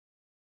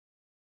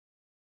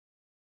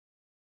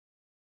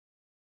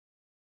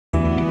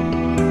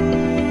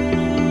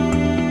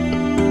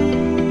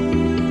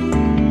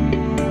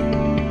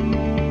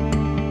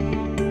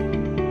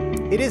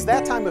is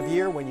that time of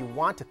year when you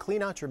want to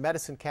clean out your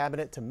medicine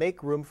cabinet to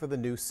make room for the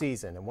new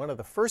season. And one of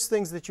the first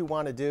things that you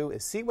want to do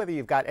is see whether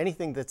you've got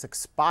anything that's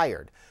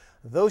expired.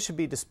 Those should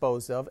be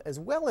disposed of, as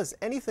well as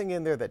anything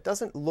in there that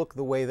doesn't look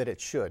the way that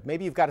it should.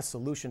 Maybe you've got a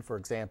solution, for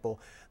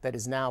example, that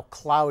is now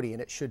cloudy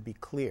and it should be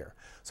clear.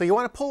 So you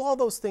want to pull all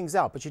those things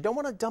out, but you don't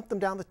want to dump them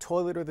down the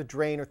toilet or the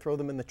drain or throw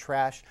them in the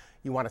trash.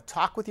 You want to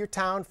talk with your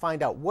town,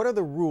 find out what are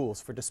the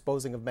rules for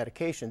disposing of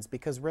medications,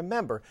 because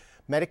remember,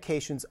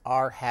 medications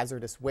are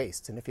hazardous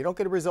wastes. And if you don't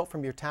get a result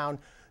from your town,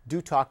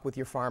 do talk with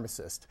your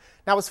pharmacist.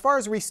 Now, as far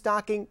as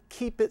restocking,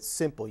 keep it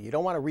simple. You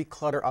don't want to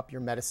reclutter up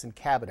your medicine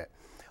cabinet.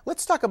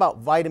 Let's talk about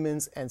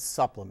vitamins and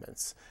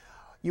supplements.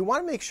 You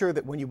want to make sure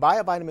that when you buy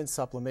a vitamin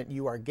supplement,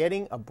 you are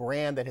getting a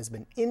brand that has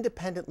been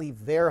independently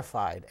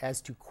verified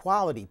as to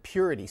quality,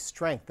 purity,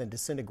 strength, and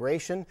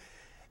disintegration.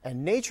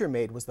 And Nature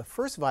Made was the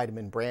first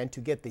vitamin brand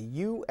to get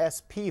the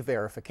USP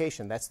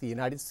verification. That's the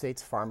United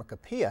States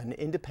Pharmacopoeia, an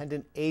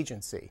independent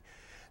agency.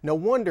 No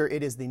wonder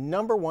it is the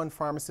 #1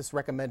 pharmacist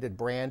recommended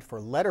brand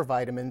for letter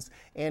vitamins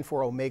and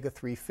for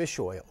omega-3 fish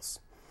oils.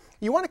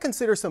 You want to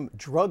consider some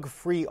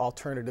drug-free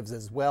alternatives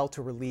as well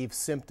to relieve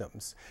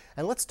symptoms.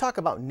 And let's talk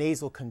about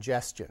nasal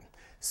congestion.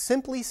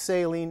 Simply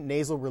Saline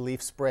Nasal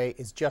Relief Spray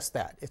is just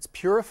that. It's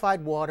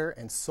purified water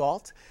and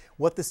salt.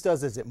 What this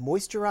does is it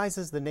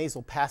moisturizes the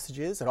nasal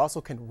passages. It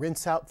also can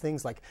rinse out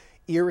things like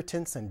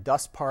irritants and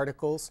dust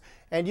particles.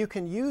 And you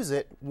can use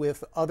it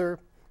with other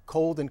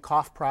cold and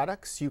cough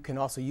products. You can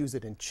also use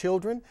it in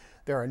children.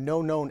 There are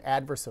no known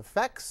adverse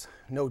effects,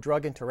 no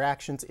drug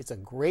interactions. It's a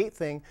great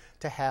thing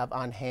to have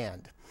on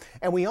hand.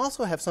 And we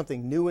also have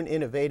something new and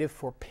innovative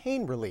for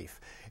pain relief.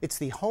 It's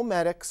the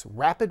Homedics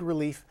Rapid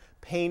Relief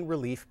Pain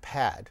Relief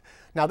Pad.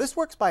 Now, this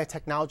works by a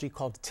technology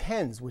called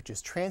TENS, which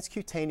is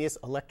transcutaneous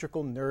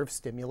electrical nerve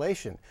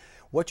stimulation.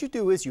 What you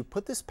do is you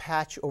put this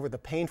patch over the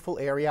painful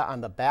area on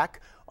the back,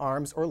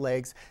 arms, or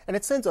legs, and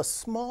it sends a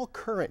small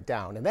current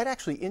down, and that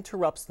actually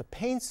interrupts the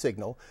pain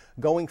signal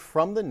going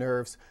from the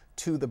nerves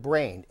to the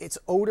brain. It's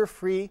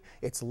odor-free,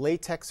 it's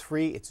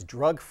latex-free, it's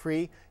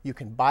drug-free. You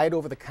can buy it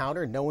over the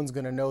counter. No one's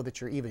going to know that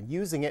you're even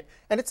using it.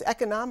 And it's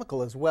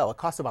economical as well. It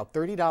costs about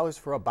 $30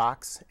 for a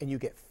box, and you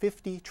get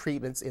 50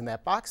 treatments in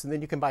that box. And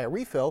then you can buy a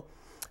refill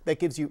that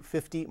gives you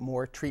 50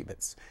 more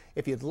treatments.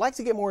 If you'd like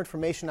to get more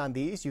information on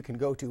these, you can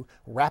go to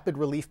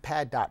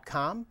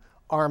rapidreliefpad.com,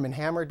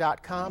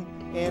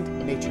 armandhammer.com, and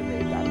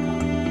naturemade.com.